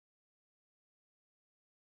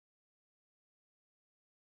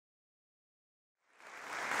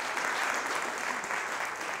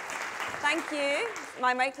Thank you.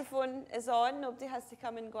 My microphone is on. Nobody has to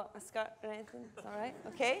come and go up my skirt or anything. It's all right.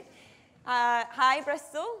 Okay. Hi,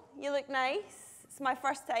 Bristol. You look nice. It's my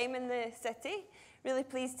first time in the city. Really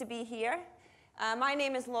pleased to be here. My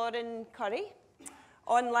name is Lauren Currie.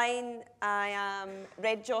 Online, I am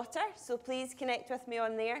Red Jotter, so please connect with me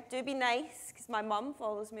on there. Do be nice, because my mum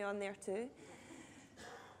follows me on there too.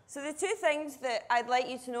 So the two things that I'd like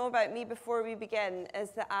you to know about me before we begin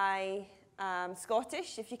is that I am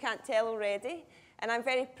Scottish, if you can't tell already, and I'm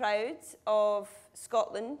very proud of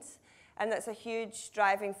Scotland, and that's a huge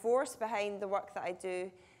driving force behind the work that I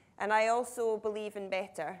do. And I also believe in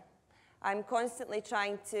better. I'm constantly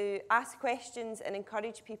trying to ask questions and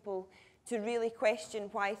encourage people to really question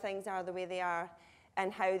why things are the way they are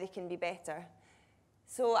and how they can be better.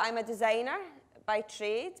 So I'm a designer by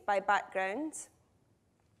trade, by background,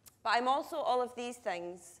 but I'm also all of these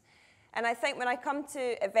things. And I think when I come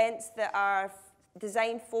to events that are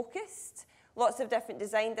design focused, lots of different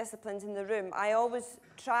design disciplines in the room, I always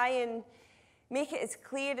try and make it as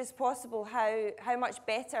clear as possible how much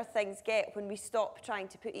better things get when we stop trying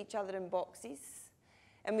to put each other in boxes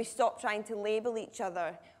and we stop trying to label each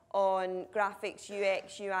other on graphics,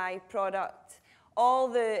 UX, UI, product, all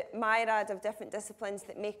the myriad of different disciplines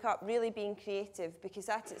that make up really being creative, because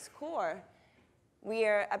at its core,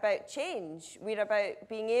 we're about change. We're about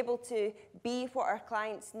being able to be what our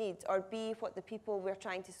clients need or be what the people we're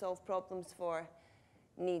trying to solve problems for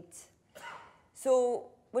need. So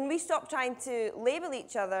when we stop trying to label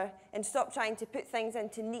each other and stop trying to put things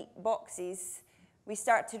into neat boxes, we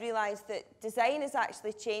start to realize that design is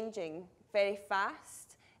actually changing very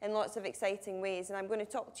fast in lots of exciting ways, and I'm going to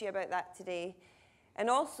talk to you about that today.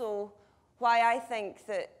 And also why I think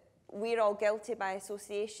that we're all guilty by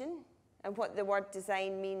association and what the word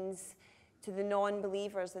design means to the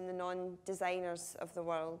non-believers and the non-designers of the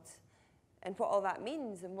world, and what all that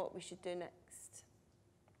means and what we should do next.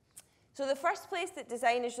 So the first place that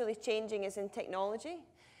design is really changing is in technology.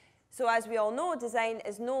 So as we all know, design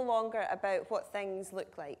is no longer about what things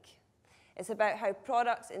look like. It's about how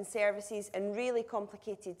products and services and really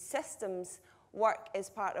complicated systems work as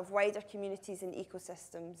part of wider communities and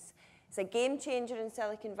ecosystems. It's a game changer in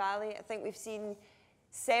Silicon Valley. I think we've seen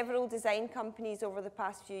several design companies over the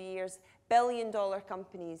past few years, billion-dollar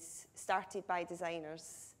companies started by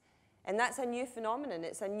designers. And that's a new phenomenon.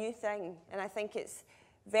 It's a new thing. And I think it's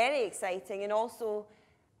very exciting and also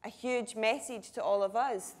a huge message to all of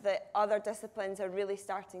us that other disciplines are really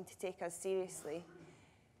starting to take us seriously.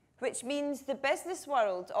 Which means the business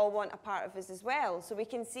world all want a part of us as well. So we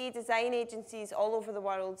can see design agencies all over the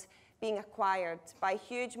world being acquired by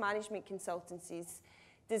huge management consultancies.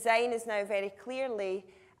 Design is now very clearly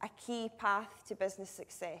a key path to business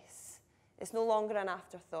success. It's no longer an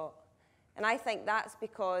afterthought. And I think that's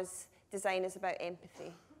because design is about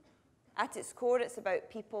empathy. At its core, it's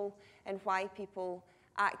about people and why people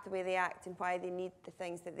act the way they act and why they need the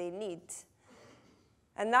things that they need.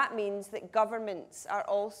 And that means that governments are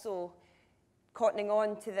also cottoning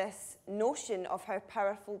on to this notion of how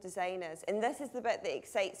powerful design is. And this is the bit that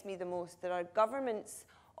excites me the most. There are governments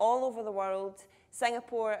all over the world,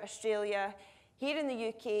 Singapore, Australia, here in the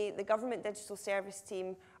UK, the Government Digital Service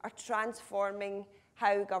Team are transforming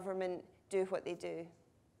how government do what they do.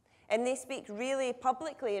 And they speak really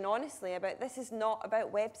publicly and honestly about this is not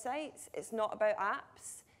about websites, it's not about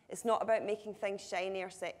apps, it's not about making things shiny or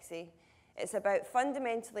sexy. It's about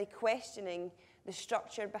fundamentally questioning the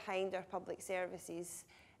structure behind our public services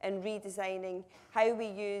and redesigning how we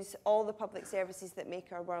use all the public services that make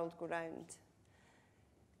our world go round.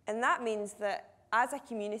 And that means that as a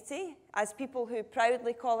community, as people who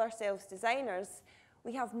proudly call ourselves designers,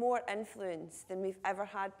 we have more influence than we've ever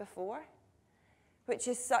had before, which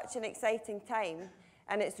is such an exciting time.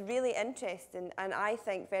 And it's really interesting and I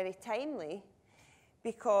think very timely,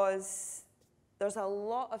 because there's a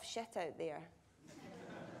lot of shit out there.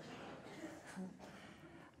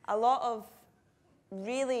 A lot of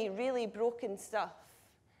really, really broken stuff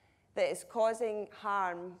that is causing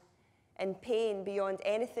harm and pain beyond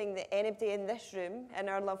anything that anybody in this room, in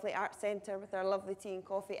our lovely art centre with our lovely tea and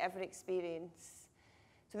coffee, ever experienced.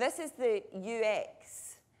 So this is the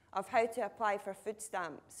UX of how to apply for food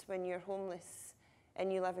stamps when you're homeless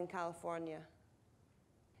and you live in California.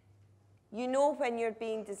 You know when you're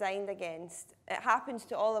being designed against. It happens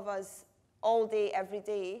to all of us all day, every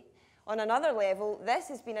day. On another level, this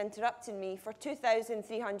has been interrupting me for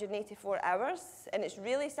 2,384 hours, and it's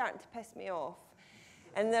really starting to piss me off.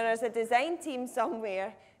 And there is a design team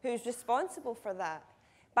somewhere who's responsible for that.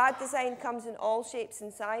 Bad design comes in all shapes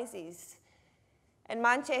and sizes. In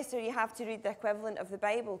Manchester, you have to read the equivalent of the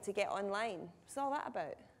Bible to get online. What's all that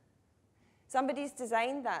about? Somebody's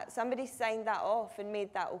designed that. Somebody's signed that off and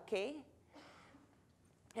made that okay.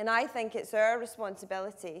 And I think it's our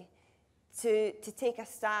responsibility to take a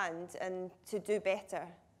stand and to do better.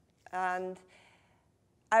 And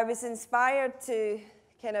I was inspired to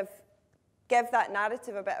kind of give that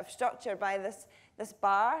narrative a bit of structure by this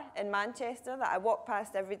bar in Manchester that I walk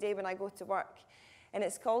past every day when I go to work. And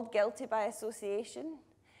it's called Guilty by Association.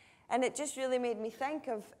 And it just really made me think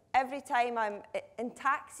of every time in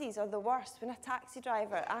taxis are the worst, when a taxi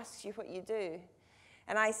driver asks you what you do,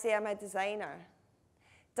 and I say I'm a designer,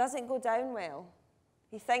 doesn't go down well.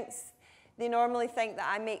 They normally think that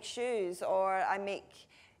I make shoes, or I make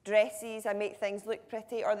dresses, I make things look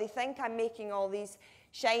pretty, or they think I'm making all these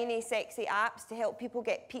shiny, sexy apps to help people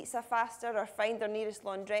get pizza faster or find their nearest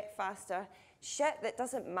laundrette faster. Shit that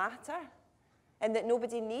doesn't matter and that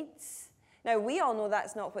nobody needs. Now, we all know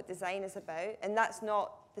that's not what design is about, and that's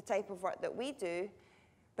not the type of work that we do,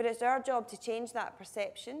 but it's our job to change that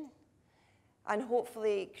perception and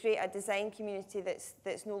hopefully create a design community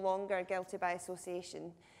that's no longer guilty by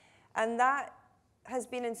association. And that has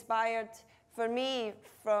been inspired for me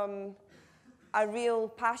from a real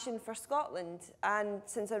passion for Scotland, and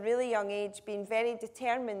since a really young age being very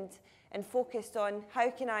determined and focused on how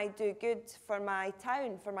can I do good for my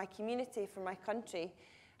town, for my community, for my country.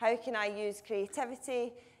 How can I use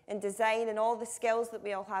creativity and design and all the skills that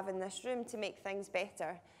we all have in this room to make things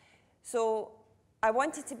better? So I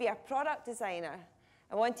wanted to be a product designer.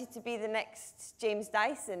 I wanted to be the next James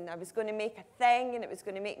Dyson. I was going to make a thing, and it was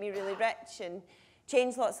going to make me really rich and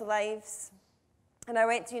change lots of lives. And I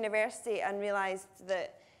went to university and realized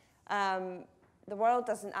that the world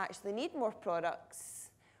doesn't actually need more products.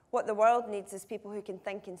 What the world needs is people who can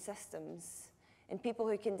think in systems, and people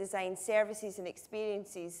who can design services and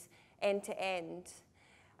experiences end to end.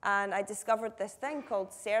 And I discovered this thing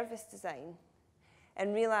called service design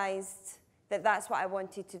and realized that that's what I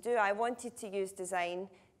wanted to do. I wanted to use design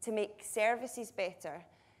to make services better,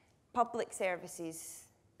 public services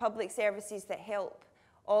that help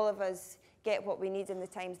all of us get what we need in the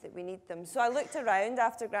times that we need them. So I looked around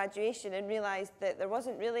after graduation and realized that there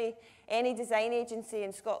wasn't really any design agency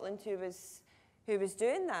in Scotland who was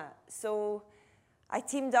doing that. So I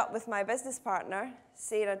teamed up with my business partner,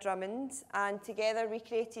 Sarah Drummond, and together we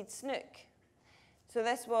created Snook. So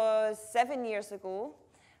this was 7 years ago,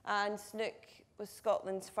 and Snook was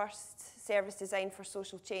Scotland's first service design for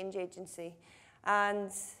social change agency. And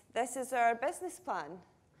this is our business plan.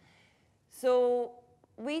 So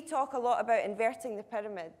we talk a lot about inverting the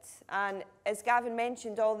pyramid, and as Gavin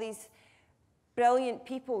mentioned, all these brilliant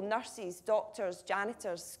people, nurses, doctors,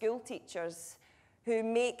 janitors, school teachers, who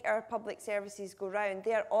make our public services go round.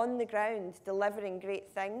 They are on the ground delivering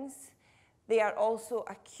great things. They are also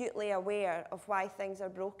acutely aware of why things are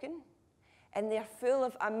broken, and they're full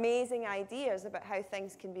of amazing ideas about how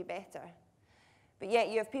things can be better. But yet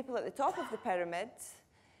you have people at the top of the pyramid,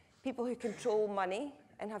 people who control money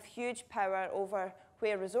and have huge power over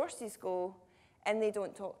where resources go, and they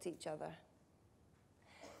don't talk to each other.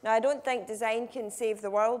 Now, I don't think design can save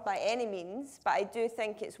the world by any means, but I do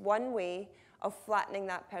think it's one way of flattening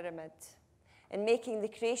that pyramid and making the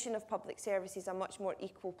creation of public services a much more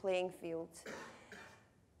equal playing field.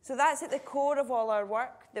 So that's at the core of all our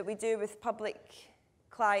work that we do with public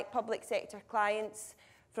sector clients,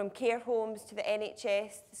 from care homes to the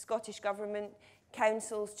NHS, the Scottish Government,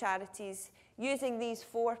 councils, charities, using these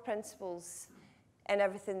 4 principles in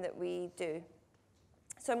everything that we do.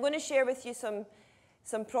 So I'm going to share with you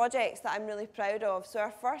some projects that I'm really proud of. So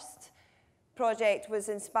our first project was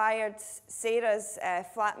inspired. Sarah's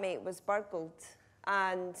flatmate was burgled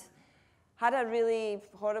and had a really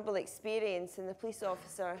horrible experience, and the police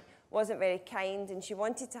officer wasn't very kind, and she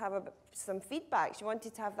wanted to have some feedback. She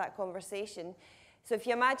wanted to have that conversation. So if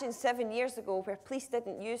you imagine 7 years ago where police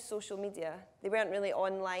didn't use social media, they weren't really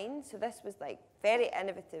online, so this was like very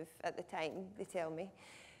innovative at the time, they tell me.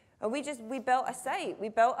 And we built a site, we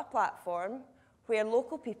built a platform where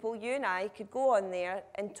local people, you and I, could go on there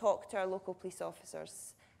and talk to our local police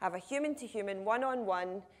officers, have a human-to-human,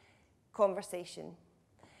 one-on-one conversation.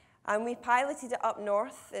 And we piloted it up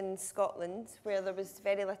north in Scotland, where there was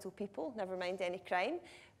very little people, never mind any crime.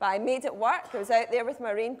 But I made it work. I was out there with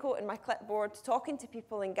my raincoat and my clipboard, talking to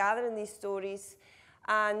people and gathering these stories.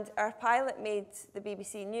 And our pilot made the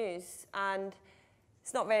BBC News. And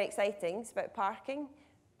it's not very exciting, it's about parking.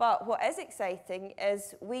 But what is exciting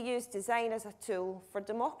is we use design as a tool for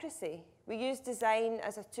democracy. We use design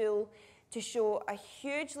as a tool to show a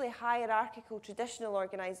hugely hierarchical traditional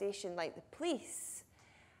organisation like the police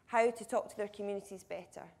how to talk to their communities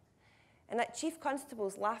better. And that chief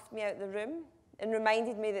constables laughed me out the room and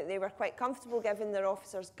reminded me that they were quite comfortable giving their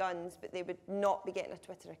officers guns, but they would not be getting a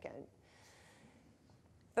Twitter account.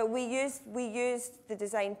 But we used the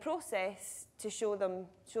design process to show them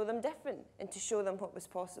different and to show them what was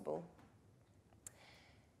possible.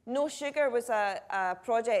 No Sugar was a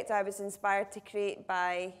project I was inspired to create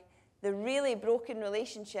by the really broken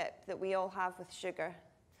relationship that we all have with sugar.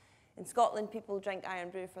 In Scotland, people drink iron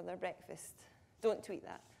brew for their breakfast. Don't tweet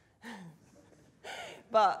that.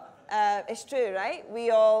 But it's true, right? We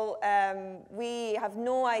have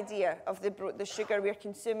no idea of the sugar we're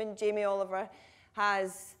consuming. Jamie Oliver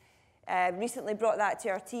has recently brought that to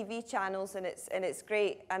our TV channels, and it's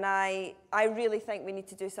great. And I really think we need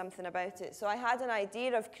to do something about it. So I had an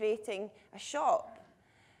idea of creating a shop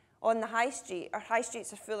on the high street. Our high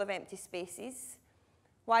streets are full of empty spaces.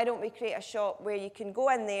 Why don't we create a shop where you can go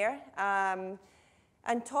in there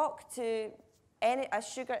and talk to a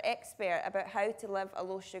sugar expert about how to live a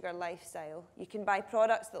low-sugar lifestyle? You can buy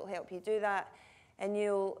products that will help you do that, and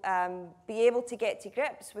you'll be able to get to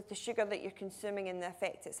grips with the sugar that you're consuming and the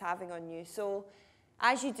effect it's having on you. So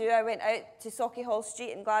as you do, I went out to Sauchiehall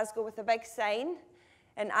Street in Glasgow with a big sign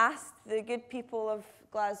and asked the good people of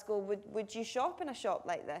Glasgow, would you shop in a shop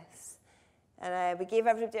like this? And we gave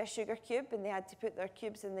everybody a sugar cube, and they had to put their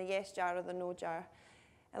cubes in the yes jar or the no jar.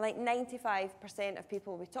 And like 95% of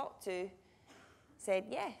people we talked to said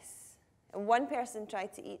yes. And one person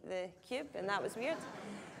tried to eat the cube, and that was weird.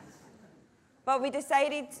 But we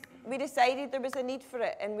decided there was a need for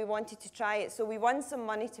it, and we wanted to try it. So we won some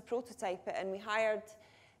money to prototype it, and we hired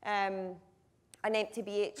an empty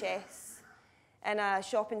BHS in a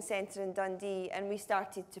shopping centre in Dundee, and we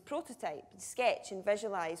started to prototype, sketch and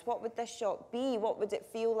visualise. What would this shop be? What would it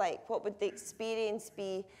feel like? What would the experience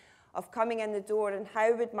be of coming in the door, and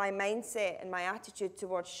how would my mindset and my attitude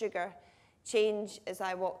towards sugar change as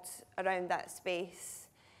I walked around that space?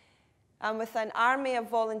 And with an army of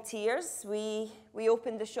volunteers, we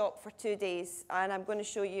opened the shop for 2 days, and I'm going to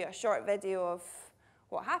show you a short video of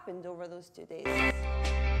what happened over those 2 days.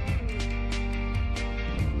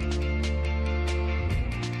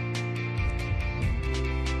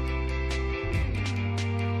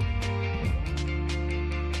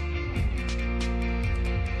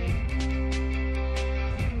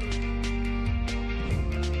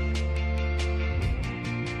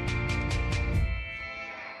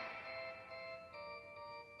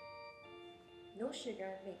 No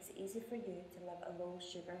Sugar makes it easy for you to live a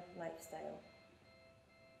low-sugar lifestyle.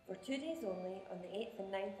 For 2 days only, on the 8th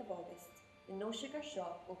and 9th of August, the No Sugar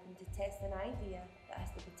shop opened to test an idea that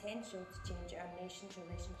has the potential to change our nation's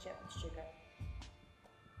relationship with sugar.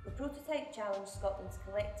 The prototype challenged Scotland's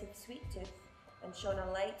collective sweet tooth and shone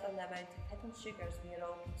a light on the amount of hidden sugars we are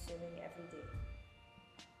all consuming every day.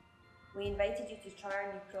 We invited you to try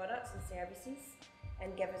our new products and services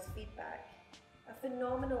and give us feedback. A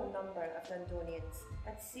phenomenal number of Dundonians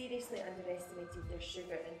had seriously underestimated their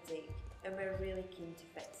sugar intake, and we're really keen to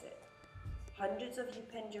fix it. Hundreds of you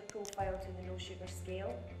pinned your profile to the No Sugar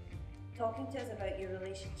scale, talking to us about your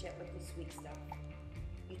relationship with the sweet stuff.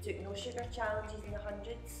 You took No Sugar challenges in the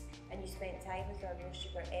hundreds, and you spent time with our No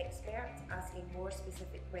Sugar expert asking more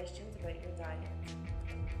specific questions about your diet.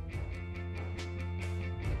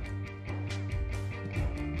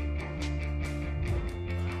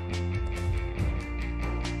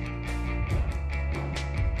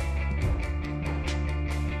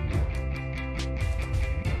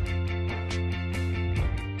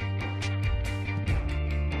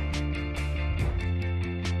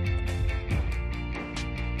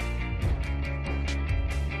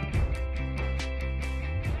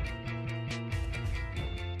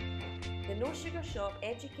 The No Sugar shop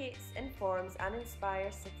educates, informs and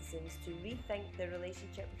inspires citizens to rethink their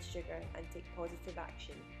relationship with sugar and take positive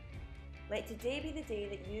action. Let today be the day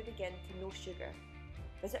that you begin to know sugar.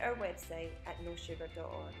 Visit our website at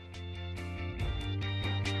nosugar.org.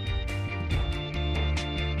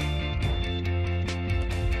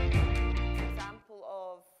 Example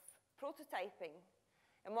of prototyping.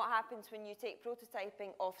 And what happens when you take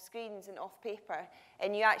prototyping off screens and off paper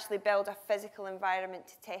and you actually build a physical environment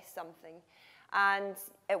to test something. And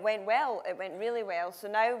it went well, it went really well. So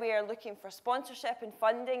now we are looking for sponsorship and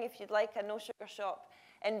funding. If you'd like a No Sugar shop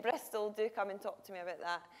in Bristol, do come and talk to me about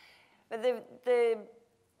that. But the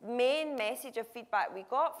main message of feedback we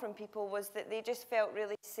got from people was that they just felt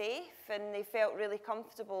really safe and they felt really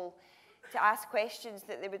comfortable to ask questions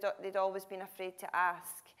that they'd always been afraid to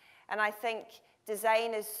ask. And I think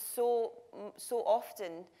design is so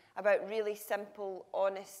often about really simple,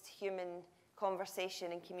 honest human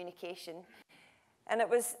conversation and communication. And it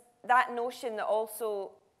was that notion that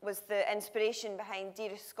also was the inspiration behind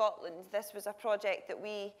Dearest Scotland. This was a project that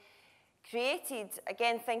we created,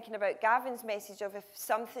 again, thinking about Gavin's message of if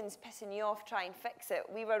something's pissing you off, try and fix it.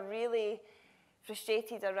 We were really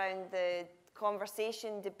frustrated around the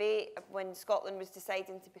conversation, debate when Scotland was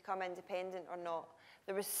deciding to become independent or not.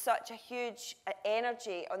 There was such a huge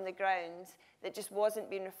energy on the ground that just wasn't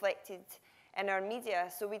being reflected in our media.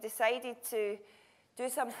 So we decided to do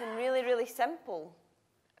something really, really simple.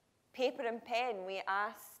 Paper and pen, we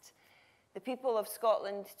asked the people of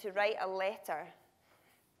Scotland to write a letter.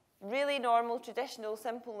 Really normal, traditional,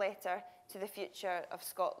 simple letter to the future of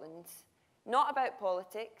Scotland. Not about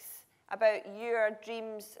politics, about your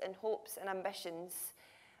dreams and hopes and ambitions.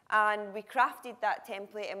 And we crafted that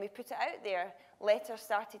template and we put it out there. Letters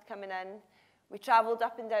started coming in. We travelled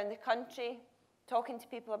up and down the country, talking to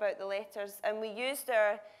people about the letters, and we used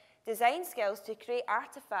our design skills to create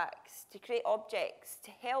artifacts, to create objects,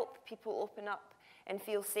 to help people open up and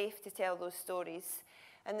feel safe to tell those stories.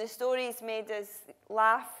 And the stories made us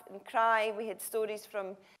laugh and cry. We had stories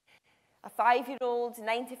from a 5-year-old,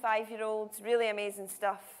 95-year-olds, really amazing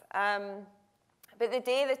stuff. But the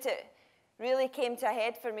day that it really came to a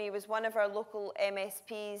head for me was one of our local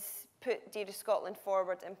MSPs put Dear Scotland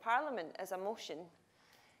forward in Parliament as a motion.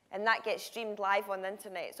 And that gets streamed live on the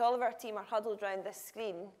internet. So all of our team are huddled around this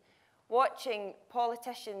screen, watching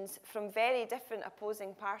politicians from very different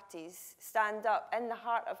opposing parties stand up in the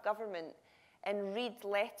heart of government and read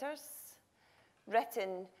letters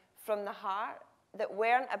written from the heart that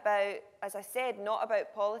weren't about, as I said, not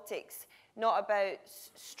about politics, not about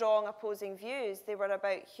strong opposing views. They were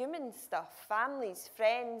about human stuff, families,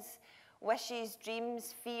 friends, wishes,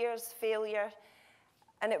 dreams, fears, failure.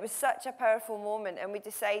 And it was such a powerful moment, and we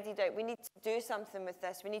decided that we need to do something with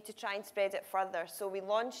this. We need to try and spread it further. So we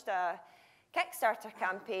launched a Kickstarter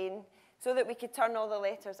campaign so that we could turn all the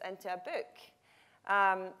letters into a book.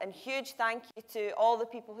 And huge thank you to all the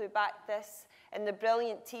people who backed this and the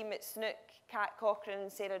brilliant team at Snook, Kat Cochran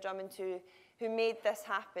and Sarah Drummond who made this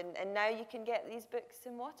happen. And now you can get these books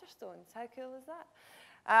in Waterstones. How cool is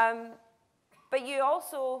that? But you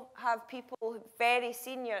also have people very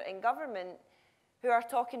senior in government who are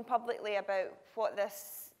talking publicly about what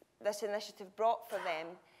this initiative brought for them.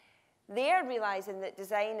 They're realizing that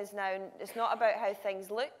design is now, it's not about how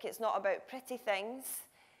things look, it's not about pretty things,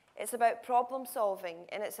 it's about problem solving,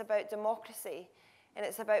 and it's about democracy, and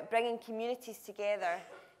it's about bringing communities together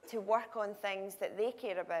to work on things that they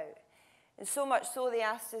care about. And so much so they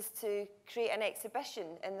asked us to create an exhibition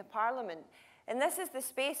in the Parliament. And this is the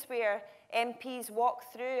space where MPs walk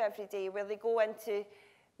through every day, where they go into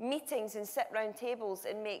meetings and sit round tables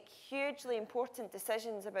and make hugely important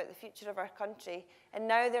decisions about the future of our country. And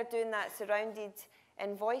now they're doing that surrounded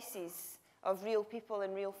in voices of real people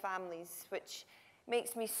and real families, which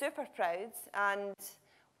makes me super proud. And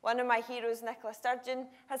one of my heroes, Nicola Sturgeon,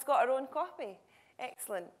 has got her own copy.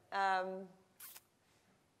 Excellent.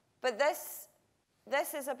 But this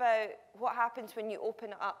is about what happens when you open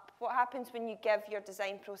it up, what happens when you give your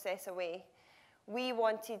design process away. We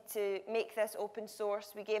wanted to make this open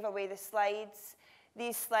source. We gave away the slides,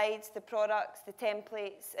 these slides, the products, the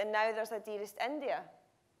templates, and now there's a Dearest India.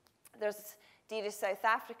 There's Dearest South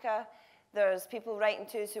Africa. There's people writing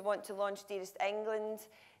to us who want to launch Dearest England,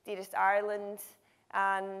 Dearest Ireland,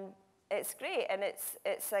 and it's great. And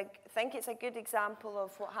I think it's a good example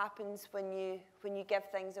of what happens when you give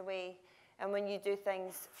things away and when you do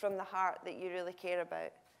things from the heart that you really care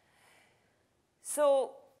about.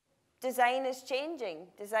 So design is changing.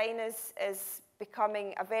 Design is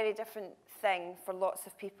becoming a very different thing for lots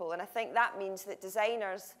of people. And I think that means that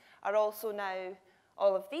designers are also now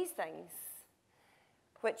all of these things,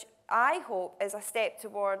 which I hope is a step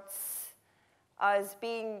towards us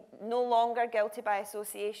being no longer guilty by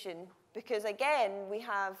association. Because again, we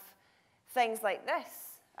have things like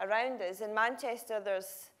this around us. In Manchester,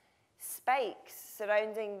 there's spikes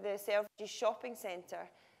surrounding the Selfridges shopping centre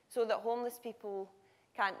so that homeless people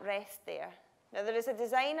can't rest there. Now, there is a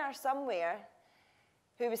designer somewhere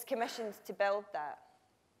who was commissioned to build that.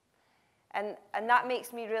 And that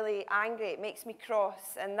makes me really angry. It makes me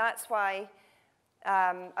cross. And that's why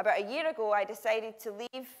about a year ago, I decided to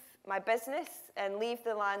leave my business and leave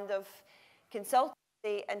the land of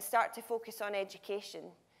consultancy and start to focus on education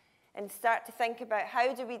and start to think about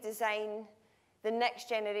how do we design the next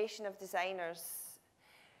generation of designers.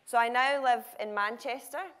 So I now live in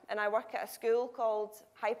Manchester, and I work at a school called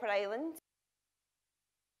Hyper Island.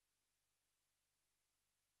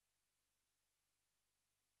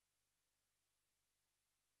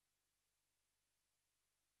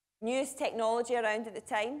 Newest technology around at the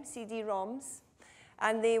time, CD-ROMs,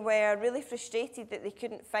 and they were really frustrated that they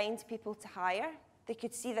couldn't find people to hire. They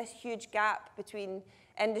could see this huge gap between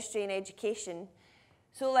industry and education.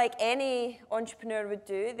 So like any entrepreneur would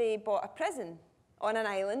do, they bought a prison on an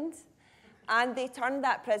island, and they turned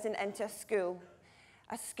that prison into a school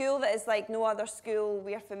that is like no other school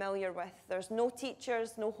we're familiar with. There's no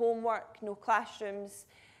teachers, no homework, no classrooms.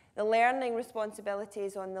 The learning responsibility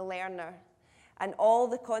is on the learner, and all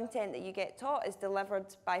the content that you get taught is delivered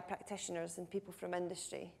by practitioners and people from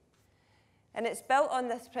industry. And it's built on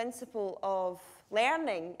this principle of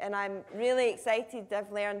learning, and I'm really excited to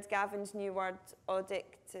have learned Gavin's new word,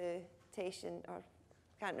 audictation, or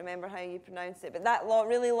can't remember how you pronounce it, but that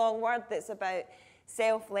really long word that's about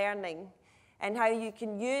self-learning and how you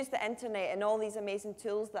can use the internet and all these amazing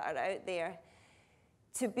tools that are out there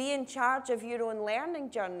to be in charge of your own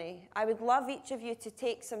learning journey. I would love each of you to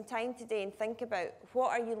take some time today and think about,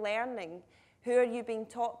 what are you learning? Who are you being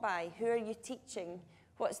taught by? Who are you teaching?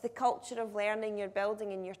 What's the culture of learning you're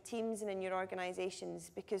building in your teams and in your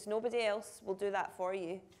organizations? Because nobody else will do that for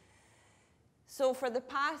you. So for the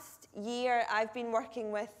past year, I've been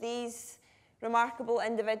working with these remarkable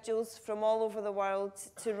individuals from all over the world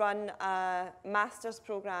to run a master's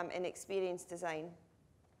program in experience design.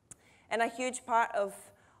 And a huge part of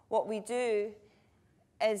what we do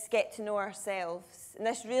is get to know ourselves. And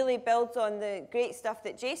this really builds on the great stuff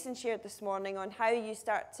that Jason shared this morning on how you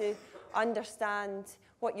start to understand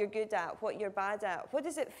what you're good at, what you're bad at. What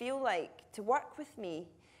does it feel like to work with me?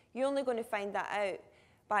 You're only going to find that out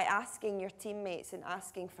by asking your teammates and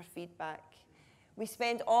asking for feedback. We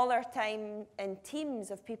spend all our time in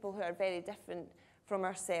teams of people who are very different from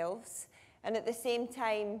ourselves, and at the same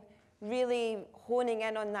time, really honing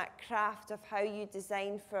in on that craft of how you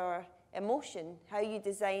design for emotion, how you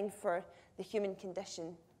design for the human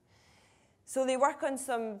condition. So they work on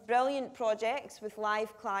some brilliant projects with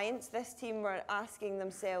live clients. This team were asking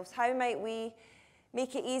themselves, how might we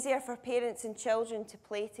make it easier for parents and children to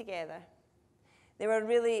play together? They were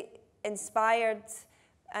really inspired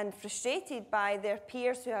and frustrated by their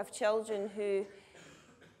peers who have children who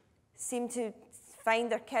seem to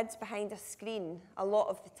find their kids behind a screen a lot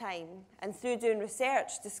of the time. And through doing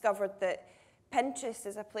research, discovered that Pinterest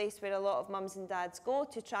is a place where a lot of mums and dads go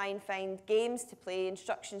to try and find games to play,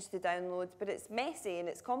 instructions to download, but it's messy and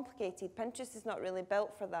it's complicated. Pinterest is not really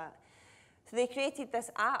built for that. So they created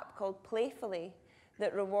this app called Playfully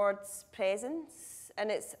that rewards presence, and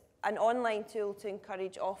it's an online tool to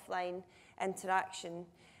encourage offline interaction.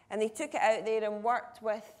 And they took it out there and worked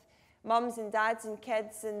with mums and dads and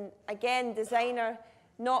kids, and again, designer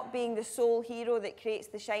not being the sole hero that creates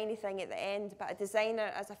the shiny thing at the end, but a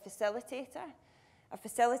designer as a facilitator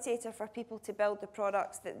for people to build the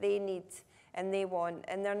products that they need and they want.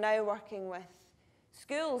 And they're now working with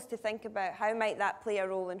schools to think about how might that play a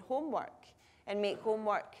role in homework and make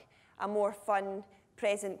homework a more fun,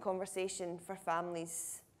 present conversation for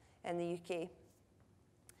families in the UK.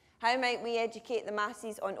 How might we educate the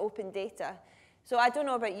masses on open data? So I don't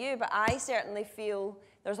know about you, but I certainly feel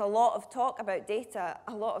there's a lot of talk about data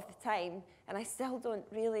a lot of the time, and I still don't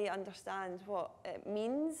really understand what it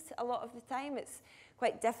means a lot of the time. It's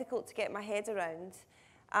quite difficult to get my head around.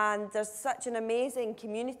 And there's such an amazing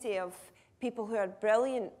community of people who are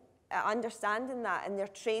brilliant at understanding that, and they're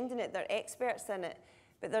trained in it, they're experts in it,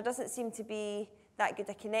 but there doesn't seem to be that good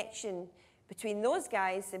a connection between those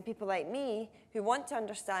guys and people like me who want to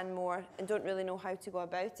understand more and don't really know how to go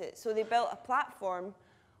about it. So they built a platform,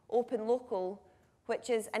 Open Local, which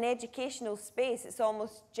is an educational space. It's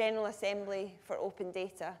almost General Assembly for open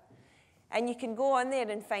data. And you can go on there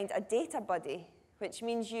and find a data buddy, which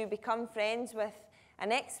means you become friends with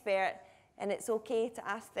an expert, and it's okay to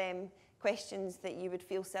ask them questions that you would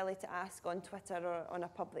feel silly to ask on Twitter or on a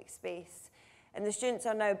public space. And the students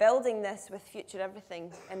are now building this with Future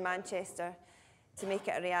Everything in Manchester to make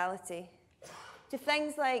it a reality. To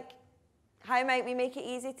things like, how might we make it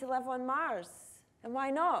easy to live on Mars? And why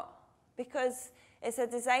not? Because it's a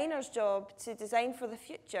designer's job to design for the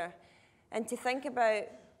future and to think about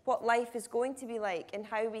what life is going to be like and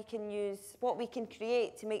how we can use what we can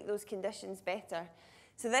create to make those conditions better.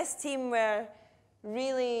 So this team were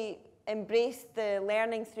really embraced the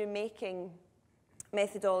learning through making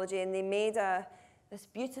methodology, and they made this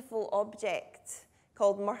beautiful object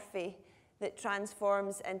called Murphy that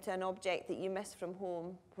transforms into an object that you miss from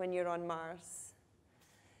home when you're on Mars.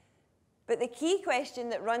 But the key question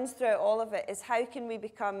that runs throughout all of it is, how can we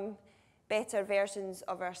become better versions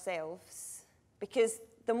of ourselves? Because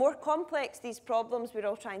the more complex these problems we're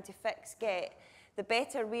all trying to fix get, the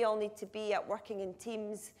better we all need to be at working in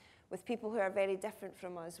teams with people who are very different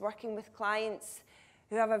from us, working with clients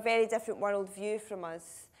who have a very different worldview from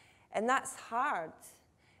us. And that's hard.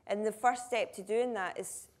 And the first step to doing that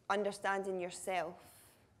is understanding yourself.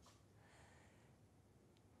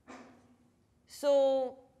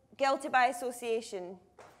 So, guilty by association.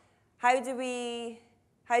 How do we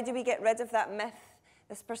get rid of that myth,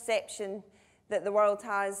 this perception that the world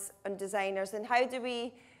has on designers? And how do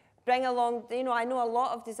we bring along, I know a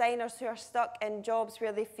lot of designers who are stuck in jobs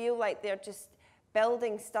where they feel like they're just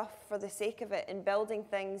building stuff for the sake of it and building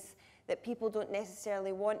things that people don't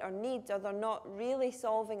necessarily want or need, or they're not really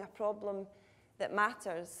solving a problem that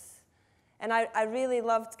matters. And I really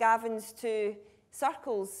loved Gavin's 2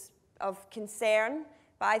 circles of concern,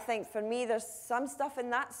 but I think for me there's some stuff in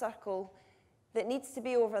that circle that needs to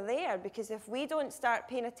be over there, because if we don't start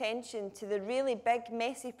paying attention to the really big,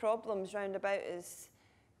 messy problems round about us,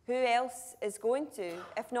 who else is going to?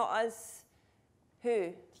 If not us,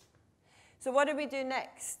 who? So what do we do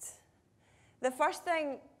next? The first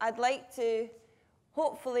thing I'd like to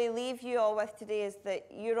hopefully leave you all with today is that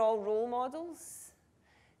you're all role models.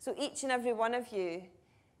 So each and every one of you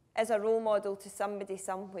is a role model to somebody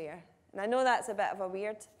somewhere. And I know that's a bit of a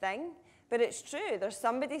weird thing, but it's true. There's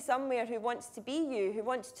somebody somewhere who wants to be you, who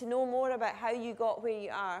wants to know more about how you got where you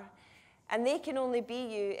are. And they can only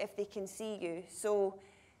be you if they can see you. So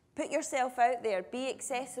put yourself out there, be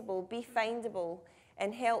accessible, be findable,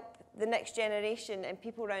 and help the next generation and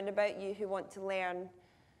people round about you who want to learn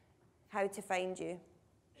how to find you.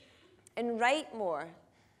 And write more.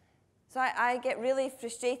 So I get really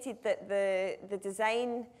frustrated that the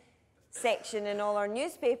design section in all our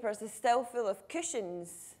newspapers is still full of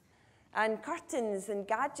cushions and curtains and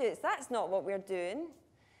gadgets. That's not what we're doing.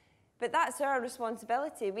 But that's our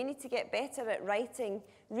responsibility. We need to get better at writing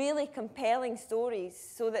really compelling stories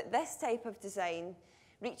so that this type of design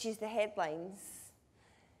reaches the headlines.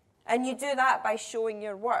 And you do that by showing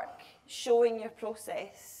your work, showing your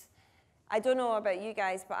process. I don't know about you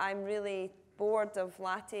guys, but I'm really bored of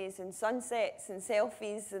lattes and sunsets and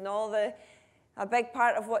selfies and a big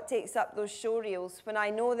part of what takes up those show reels, when I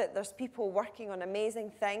know that there's people working on amazing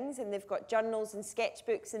things and they've got journals and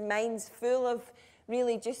sketchbooks and minds full of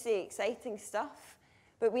really juicy, exciting stuff.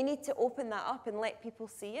 But we need to open that up and let people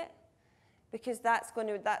see it, because that's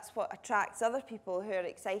what attracts other people who are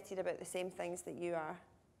excited about the same things that you are.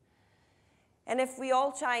 And if we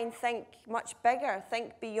all try and think much bigger,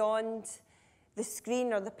 think beyond the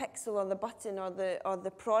screen or the pixel or the button or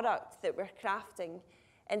the product that we're crafting,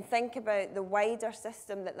 and think about the wider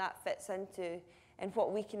system that fits into and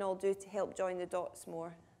what we can all do to help join the dots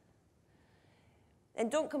more. And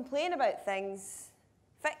don't complain about things,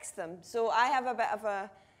 fix them. So I have a bit of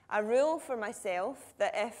a rule for myself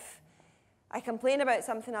that if I complain about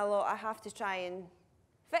something a lot, I have to try and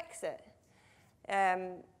fix it.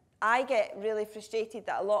 I get really frustrated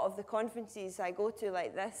that a lot of the conferences I go to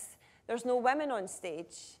like this, there's no women on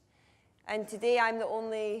stage. And today I'm the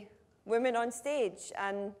only woman on stage,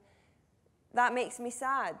 and that makes me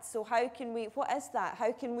sad. So what is that?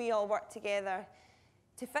 How can we all work together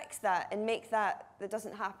to fix that and make that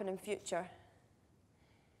doesn't happen in future?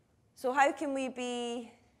 So how can we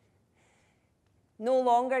be no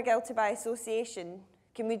longer guilty by association?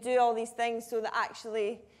 Can we do all these things so that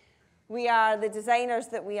actually we are the designers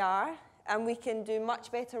that we are, and we can do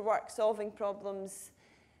much better work solving problems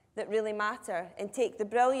that really matter, and take the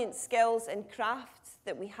brilliant skills and crafts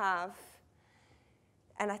that we have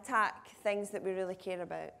and attack things that we really care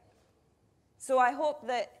about? So I hope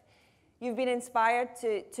that you've been inspired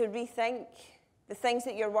to rethink the things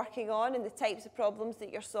that you're working on and the types of problems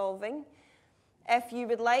that you're solving. If you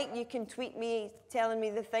would like, you can tweet me telling me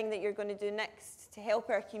the thing that you're going to do next to help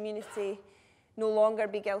our community no longer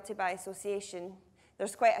be guilty by association.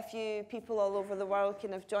 There's quite a few people all over the world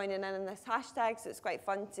kind of joining in this hashtag, so it's quite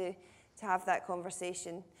fun to have that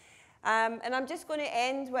conversation. And I'm just going to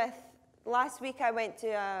end with, last week I went to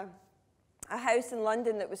a house in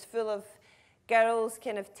London that was full of girls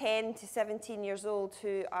kind of 10 to 17 years old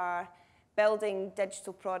who are building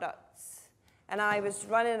digital products. And I was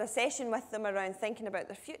running a session with them around thinking about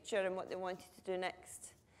their future and what they wanted to do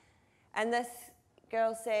next. And this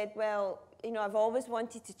girl said, well, I've always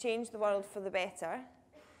wanted to change the world for the better,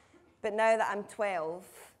 but now that I'm 12,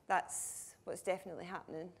 that's what's definitely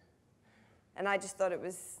happening. And I just thought it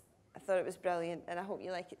was brilliant, and I hope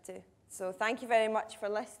you like it too. So thank you very much for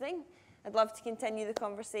listening. I'd love to continue the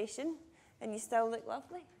conversation, and you still look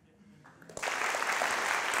lovely.